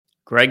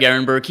Greg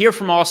Ehrenberg here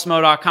from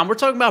Allsmo.com. We're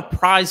talking about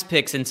prize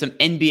picks and some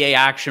NBA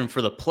action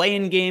for the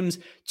play-in games.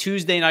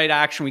 Tuesday night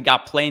action, we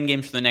got play-in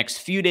games for the next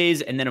few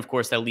days. And then, of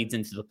course, that leads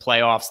into the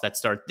playoffs that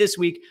start this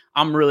week.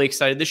 I'm really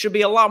excited. This should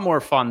be a lot more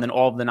fun than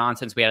all of the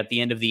nonsense we had at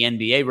the end of the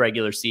NBA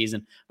regular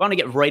season. I want to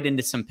get right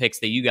into some picks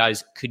that you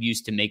guys could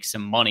use to make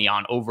some money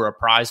on over a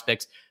prize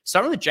picks.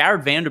 Starting with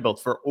Jared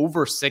Vanderbilt for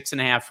over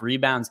 6.5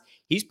 rebounds.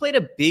 He's played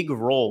a big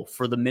role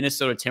for the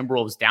Minnesota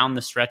Timberwolves down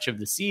the stretch of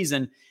the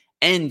season.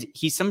 And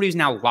he's somebody who's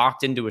now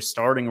locked into a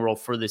starting role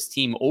for this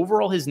team.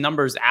 Overall, his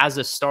numbers as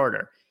a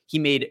starter, he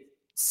made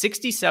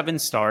 67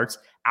 starts,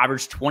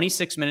 averaged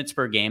 26 minutes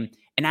per game,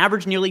 and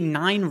averaged nearly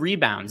 9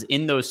 rebounds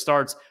in those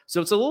starts. So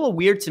it's a little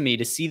weird to me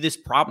to see this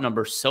prop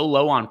number so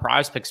low on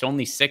prize picks,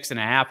 only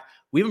 6.5.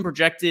 We even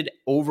projected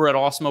over at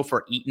Osmo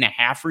for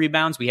 8.5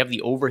 rebounds. We have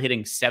the over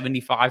hitting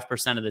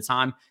 75% of the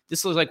time.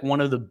 This looks like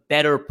one of the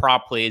better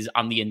prop plays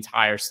on the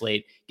entire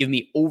slate. Give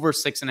me over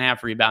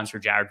 6.5 rebounds for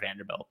Jared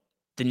Vanderbilt.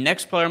 The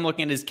next player I'm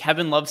looking at is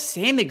Kevin Love.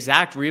 Same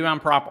exact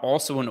rebound prop,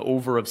 also an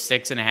over of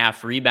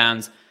 6.5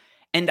 rebounds.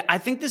 And I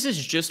think this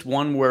is just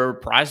one where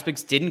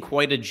PrizePicks didn't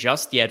quite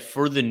adjust yet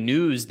for the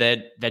news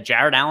that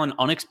Jared Allen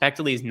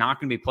unexpectedly is not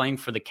going to be playing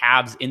for the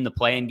Cavs in the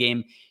play-in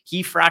game.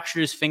 He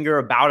fractured his finger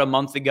about a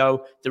month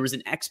ago. There was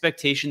an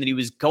expectation that he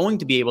was going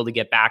to be able to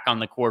get back on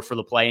the court for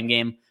the play-in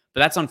game,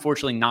 but that's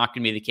unfortunately not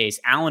going to be the case.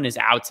 Allen is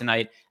out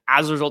tonight.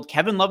 As a result,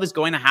 Kevin Love is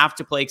going to have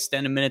to play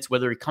extended minutes,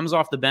 whether he comes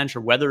off the bench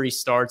or whether he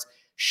starts.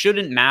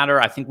 Shouldn't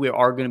matter. I think we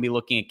are going to be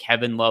looking at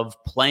Kevin Love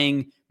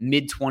playing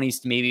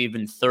mid-20s to maybe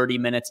even 30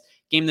 minutes.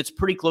 Game that's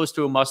pretty close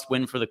to a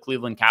must-win for the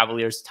Cleveland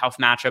Cavaliers. Tough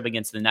matchup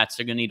against the Nets.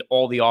 They're going to need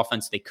all the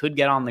offense they could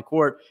get on the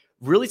court.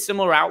 Really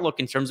similar outlook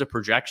in terms of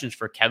projections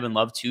for Kevin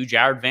Love to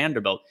Jared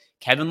Vanderbilt.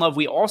 Kevin Love,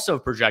 we also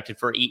projected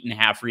for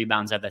 8.5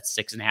 rebounds at that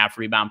 6.5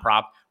 rebound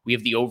prop. We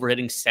have the over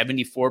hitting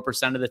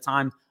 74% of the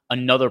time.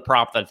 Another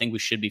prop that I think we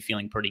should be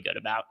feeling pretty good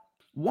about.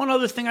 One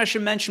other thing I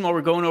should mention while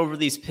we're going over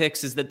these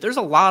picks is that there's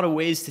a lot of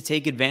ways to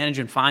take advantage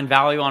and find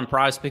value on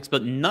prize picks,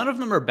 but none of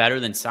them are better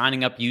than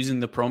signing up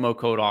using the promo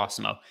code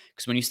AWESEMO.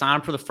 Because when you sign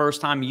up for the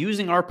first time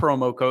using our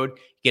promo code,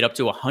 you get up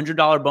to a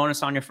 $100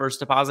 bonus on your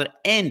first deposit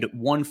and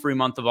 1 free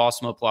month of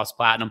AWESEMO Plus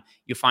Platinum.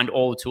 You'll find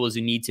all the tools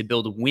you need to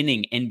build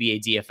winning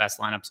NBA DFS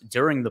lineups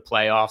during the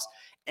playoffs.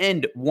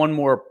 And one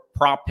more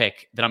prop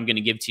pick that I'm going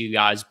to give to you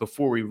guys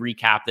before we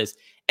recap this.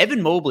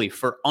 Evan Mobley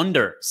for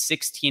under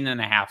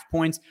 16.5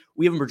 points.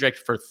 We have him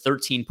projected for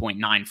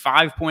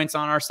 13.95 points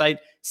on our site.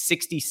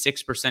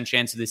 66%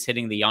 chance of this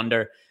hitting the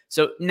under.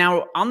 So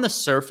now on the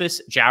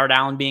surface, Jared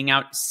Allen being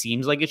out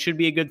seems like it should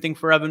be a good thing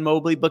for Evan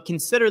Mobley, but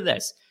consider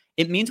this.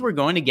 It means we're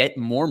going to get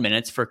more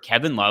minutes for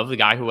Kevin Love, the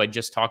guy who I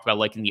just talked about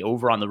liking the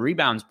over on the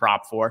rebounds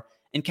prop for.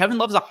 And Kevin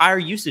Love's a higher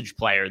usage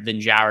player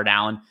than Jared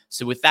Allen.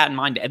 So with that in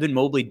mind, Evan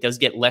Mobley does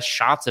get less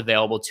shots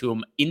available to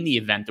him in the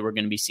event that we're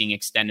going to be seeing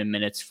extended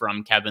minutes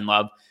from Kevin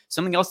Love.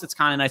 Something else that's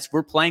kind of nice,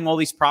 we're playing all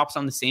these props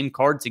on the same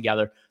card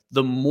together.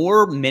 The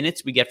more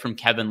minutes we get from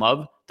Kevin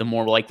Love, the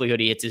more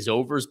likelihood he hits his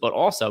overs, but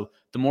also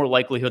the more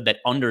likelihood that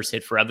unders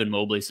hit for Evan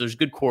Mobley. So there's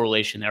good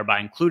correlation there by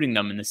including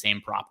them in the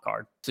same prop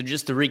card. So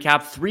just to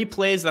recap, 3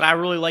 plays that I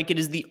really like. It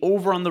is the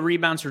over on the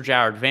rebounds for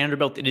Jared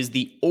Vanderbilt. It is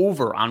the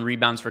over on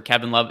rebounds for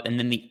Kevin Love, and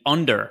then the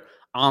under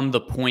on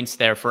the points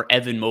there for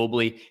Evan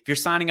Mobley. If you're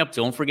signing up,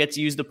 don't forget to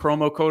use the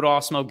promo code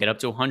AWESEMO. Get up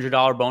to a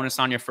 $100 bonus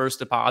on your first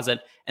deposit.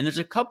 And there's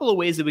a couple of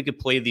ways that we could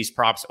play these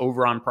props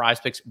over on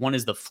PrizePicks. One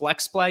is the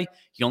flex play.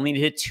 You only need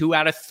to hit 2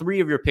 out of 3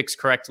 of your picks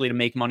correctly to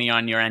make money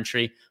on your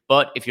entry.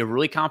 But if you're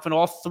really confident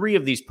all 3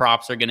 of these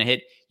props are going to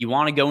hit, you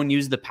want to go and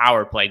use the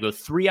power play. Go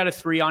 3 out of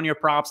 3 on your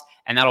props,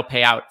 and that'll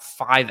pay out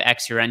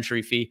 5x your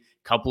entry fee.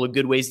 Couple of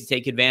good ways to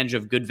take advantage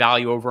of good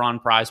value over on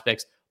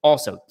PrizePicks.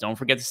 Also, don't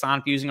forget to sign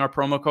up using our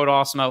promo code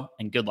AWESEMO,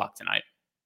 and good luck tonight.